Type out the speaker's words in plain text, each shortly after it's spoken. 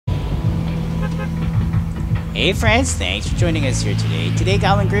Hey friends, thanks for joining us here today. Today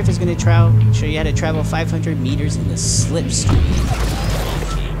Goblin Griff is going to show you how to travel 500 meters in the Slipstream.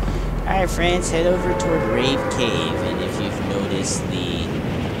 Alright friends, head over toward Rave Cave, and if you've noticed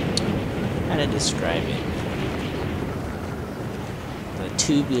how to describe it, the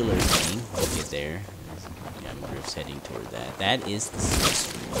tubular thing, look at there, Goblin Griff's heading toward that. That is the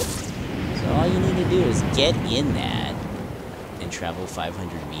Slipstream. So all you need to do is get in that and travel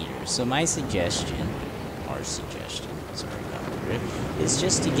 500 meters. So my suggestion, sorry Goblin Griff, is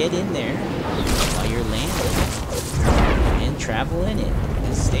just to get in there while you're landing and travel in it.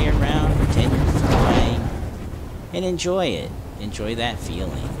 Just stay around, pretend you're flying, and enjoy it. Enjoy that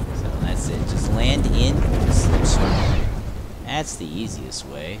feeling. So that's it. Just land in the Slipstream. That's the easiest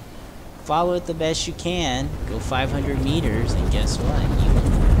way. Follow it the best you can. Go 500 meters, and guess what?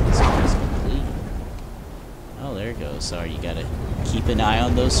 This is complete. Oh, there it goes. Sorry, you gotta keep an eye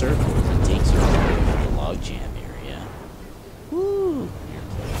on those circles. It takes you to the logjam area. Woo! You're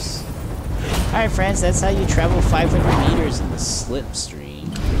close. Alright, friends, that's how you travel 500 meters in the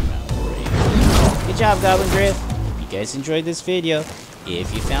Slipstream. Good job, Goblin Griff. If you guys enjoyed this video,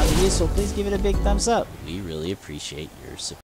 if you found it useful, please give it a big thumbs up. We really appreciate your support.